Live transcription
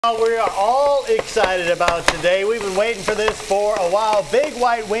y'all, we are all excited about today. We've been waiting for this for a while. Big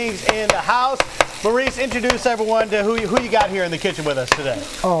White Wings in the house. Maurice, introduce everyone to who you got here in the kitchen with us today.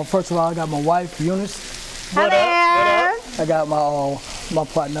 Oh, first of all, I got my wife, Eunice. What up? I got my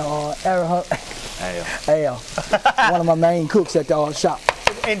partner, Al. One of my main cooks at the shop.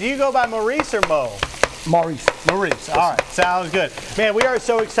 And do you go by Maurice or Mo? Maurice. Maurice. All right, sounds good. Man, we are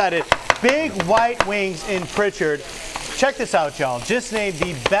so excited. Big White Wings in Pritchard. Check this out, y'all. Just named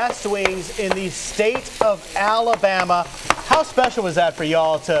the best wings in the state of Alabama. How special was that for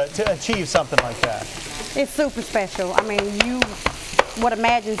y'all to achieve something like that? It's super special. I mean, you would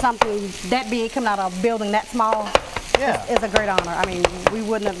imagine something that big coming out of a building that small. Yeah. It's a great honor. I mean, we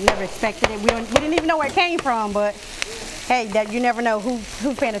wouldn't have never expected it. We didn't even know where it came from, but hey, you never know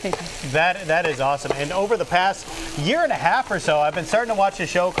who's paying attention. That is awesome. And over the past year and a half or so, I've been starting to watch a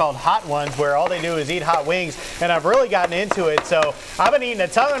show called Hot Ones, where all they do is eat hot wings, and I've really gotten into it. So I've been eating a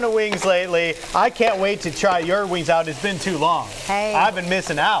ton of wings lately. I can't wait to try your wings out. It's been too long. Hey, I've been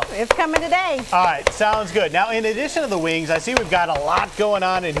missing out. It's coming today. All right, sounds good. Now, in addition to the wings, I see we've got a lot going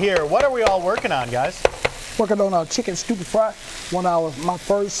on in here. What are we all working on, guys? Working on our chicken stupid fry. My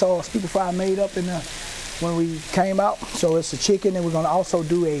first stupid fry I made up when we came out. So it's a chicken, and we're going to also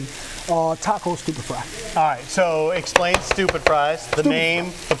do a taco stupid fry. All right, so explain stupid fries, the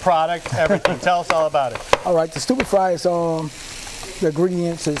name, the product, everything. Tell us all about it. All right, the stupid fry is the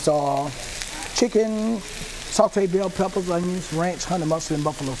ingredients is chicken, sauteed bell peppers, onions, ranch, honey mustard, and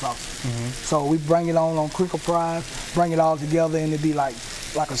buffalo sauce. So we bring it on crinkle fries, bring it all together, and it'd be like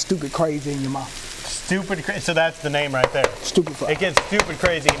a stupid crazy in your mouth. Stupid crazy. So that's the name right there. Stupid fry. It gets stupid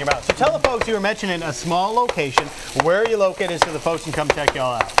crazy in your mouth. So tell the folks, you were mentioning a small location. Where are you located so the folks can come check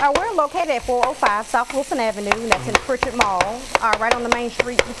y'all out? We're located at 405 South Wilson Avenue. That's in Pritchard Mall, right on the main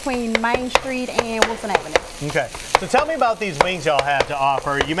street between Main Street and Wilson Avenue. Okay. So tell me about these wings y'all have to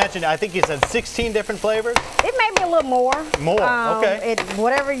offer. You mentioned, I think you said 16 different flavors? It may be a little more. More, okay.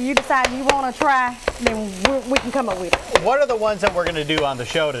 Whatever you decide you want to try, then we can come up with it. What are the ones that we're going to do on the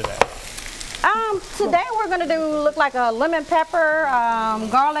show today? Today we're going to look like a lemon pepper,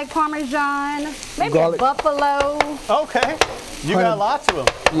 garlic parmesan, maybe a buffalo. Okay. You got lots of them.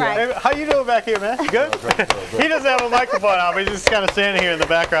 Yeah. Right. How you doing back here, man? Good? He doesn't have a microphone on, but he's just kind of standing here in the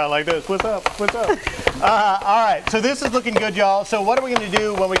background like this. What's up? What's up? All right. So this is looking good, y'all. So what are we going to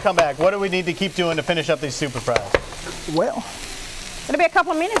do when we come back? What do we need to keep doing to finish up these super fries? Well, it'll be a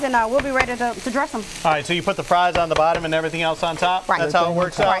couple of minutes and we'll be ready to dress them. All right, so you put the fries on the bottom and everything else on top? Right. That's how it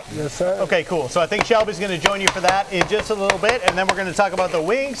works out? Right. Yes, sir. Okay, cool. So I think Shelby's going to join you for that in just a little bit, and then we're going to talk about the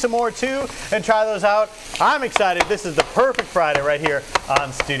wings some more too and try those out. I'm excited. This is the perfect Friday right here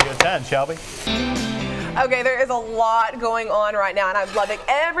on Studio 10. Shelby? Okay, there is a lot going on right now, and I'm loving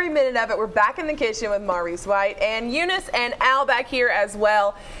every minute of it. We're back in the kitchen with Maurice White and Eunice and Al back here as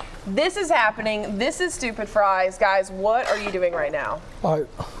well. This is happening. This is Stupid Fries. Guys, what are you doing right now? All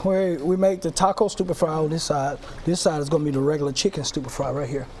right, we make the taco stupid fry on this side. This side is going to be the regular chicken stupid fry right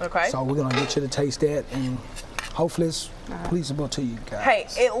here. Okay. So we're going to get you to taste that, and hopefully it's pleasable to you guys. Hey,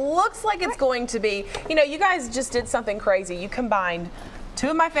 it looks like it's going to be, you guys just did something crazy. You combined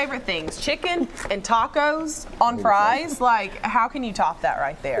two of my favorite things, chicken and tacos on fries. Like, how can you top that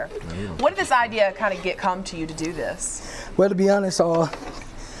right there? What did this idea kind of come to you to do this? Well, to be honest, I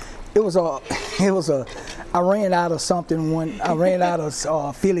ran out of something I ran out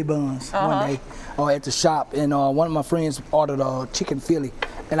of Philly buns one day at the shop, and one of my friends ordered a chicken Philly,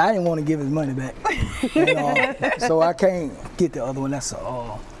 and I didn't want to give his money back. And, so I can't get the other one. That's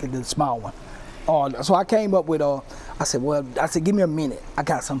the small one. So I came up with I said, give me a minute. I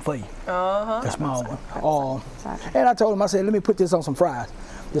got something for you. The small one. And I told him, I said, let me put this on some fries.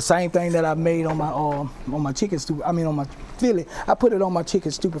 The same thing that I made on my chicken stupid. I mean, on my Philly, I put it on my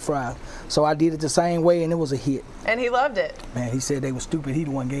chicken stupid fries. So I did it the same way, and it was a hit. And he loved it. Man, he said they were stupid. He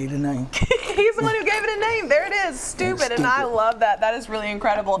the one gave the name. He's the one who gave it a name. There it is, stupid. And I love that. That is really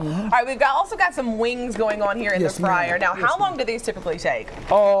incredible. All right, we've also got some wings going on here in the fryer. Now, how long do these typically take?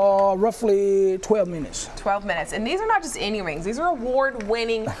 Roughly 12 minutes. 12 minutes. And these are not just any wings. These are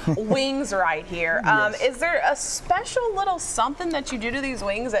award-winning wings right here. Is there a special little something that you do to these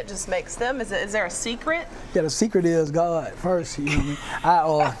wings that just makes them? Is there a secret? Yeah, the secret is God first. You know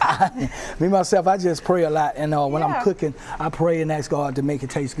what I mean? Me myself, I just pray a lot, and when I'm cooking, I pray and ask God to make it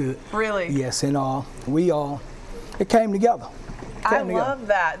taste good. Really? Yes, and it came together. I love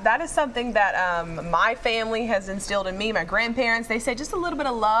that. That is something that my family has instilled in me. My grandparents, they say just a little bit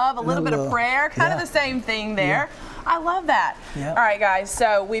of love, a little bit of prayer, kind of the same thing there. I love that. All right, guys,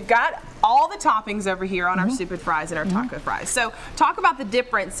 so we've got all the toppings over here on our stupid fries and our taco fries. So talk about the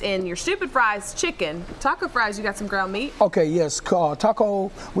difference in your stupid fries, chicken, taco fries. You got some ground meat. Okay, yes.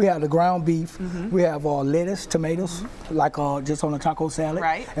 Taco, we have the ground beef. We have lettuce, tomatoes, like just on a taco salad.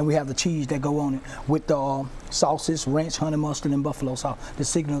 Right. And we have the cheese that go on it with the sauces, ranch, honey mustard, and buffalo sauce, the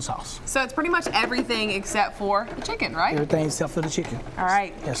signature sauce. So it's pretty much everything except for the chicken, right? Everything except for the chicken. All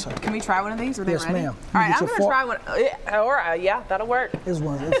right. Yes, sir. Can we try one of these? Are they Yes, ready? ma'am. All right, You I'm get going to your try one. All right, yeah, that'll work. There's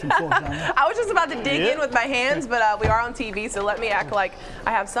some forks down there. I was just about to dig in with my hands, but we are on TV, so let me act like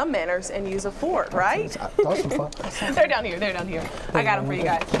I have some manners and use a fork, right? That's some fun. They're down here, they're down here. I got them for you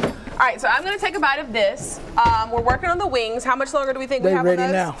guys. All right, so I'm going to take a bite of this. We're working on the wings. How much longer do we think we They're have on ready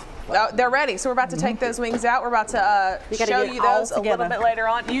those? now. Oh, they're ready, so we're about to take those wings out. We're about to You gotta show get you it all those a little together. bit later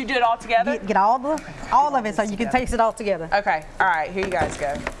on. You do it all together? Get all of it so you can taste it all together. Okay, all right, here you guys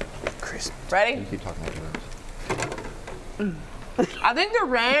go. Crisp. Ready? Keep talking about this. I think the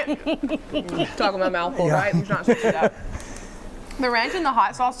ranch, talking my mouth full, Yeah. right? You're not supposed to do that. The ranch and the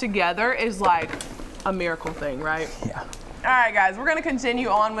hot sauce together is like a miracle thing, right? Yeah. All right, guys, we're gonna continue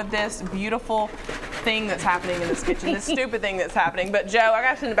on with this beautiful thing that's happening in this kitchen, this stupid thing that's happening. But Joe, I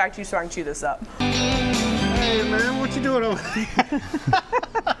gotta send it back to you so I can chew this up. Hey man, what you doing over there?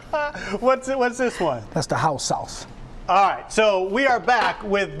 What's this one? That's the house sauce. All right, so we are back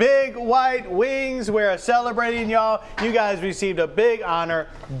with Big White Wings. We're celebrating, y'all. You guys received a big honor,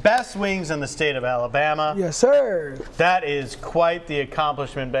 best wings in the state of Alabama. Yes, sir. That is quite the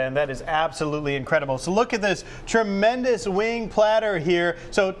accomplishment, Ben. That is absolutely incredible. So look at this tremendous wing platter here.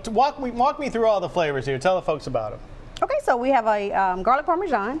 So walk me through all the flavors here. Tell the folks about them. Okay, so we have a garlic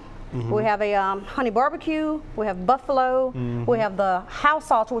parmesan. We have a honey barbecue. We have buffalo. We have the house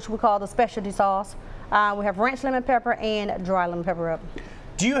sauce, which we call the specialty sauce. We have ranch lemon pepper and dry lemon pepper rub.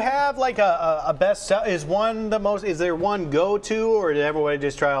 Do you have like a best sell? Is there one go-to, or did everybody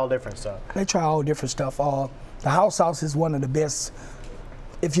just try all different stuff? They try all different stuff. The house sauce is one of the best.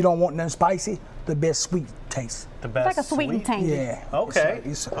 If you don't want nothing spicy, the best sweet taste. The best It's like a sweet and tangy. Yeah. Okay.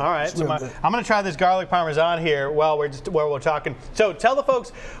 It's All right. it's So real good. I'm going to try this garlic parmesan here while we're talking. So tell the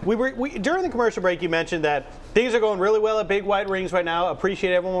folks, during the commercial break, you mentioned that things are going really well at Big White Wings right now.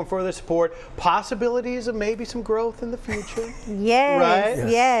 Appreciate everyone for the support. Possibilities of maybe some growth in the future. Yes, Right?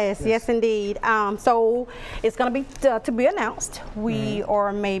 yes, indeed. So it's going to be announced. We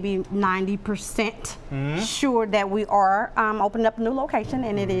are maybe 90% sure that we are opening up a new location,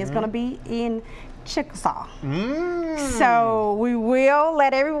 and it is going to be in Chickasaw. So we will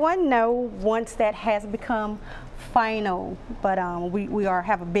let everyone know once that has become final. But we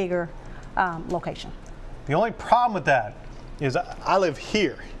have a bigger location. The only problem with that is I live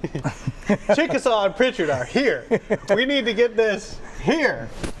here. Chickasaw and Pritchard are here. We need to get this here.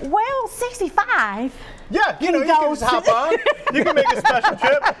 Well, 65. Yeah, you can just hop on. You can make a special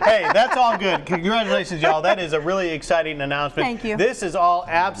trip. Hey, that's all good. Congratulations, y'all. That is a really exciting announcement. Thank you. This is all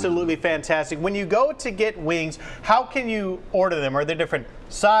absolutely fantastic. When you go to get wings, how can you order them? Are there different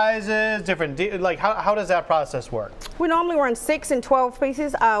sizes, how does that process work? We normally run 6 and 12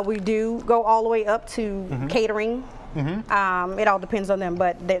 pieces. We do go all the way up to catering. It all depends on them,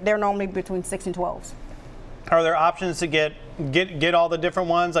 but they're normally between 6 and 12s. Are there options to get all the different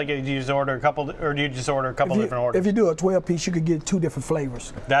ones? Like, do you just order a couple, or do you just order a couple different orders? If you do a 12-piece, you could get 2 different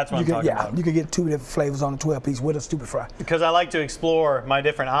flavors. That's what I'm talking about. Yeah, you could get 2 different flavors on a 12-piece with a stupid fry. Because I like to explore my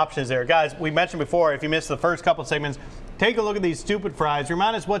different options there. Guys, we mentioned before, if you missed the first couple segments, take a look at these stupid fries.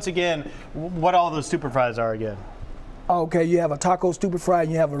 Remind us once again what all those stupid fries are again. Okay, you have a taco stupid fry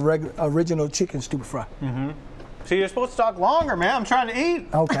and you have a original chicken stupid fry. So you're supposed to talk longer, man. I'm trying to eat.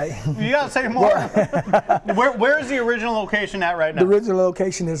 Okay. You gotta say more. Where's the original location at right now? The original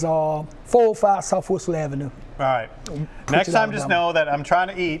location is 405 South Whistle Avenue. All right. Next time, just know that I'm trying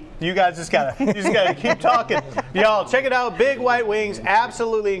to eat. You guys just gotta keep talking. Y'all, check it out. Big White Wings,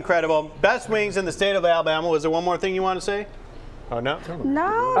 absolutely incredible. Best wings in the state of Alabama. Was there one more thing you want to say? Oh no.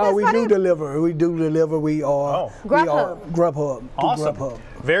 No, that's We not do it. deliver. We do deliver. We are Grubhub. Awesome. Grubhub.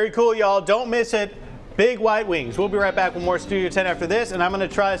 Very cool, y'all. Don't miss it. Big White Wings. We'll be right back with more Studio 10 after this, and I'm going to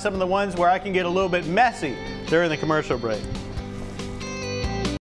try some of the ones where I can get a little bit messy during the commercial break.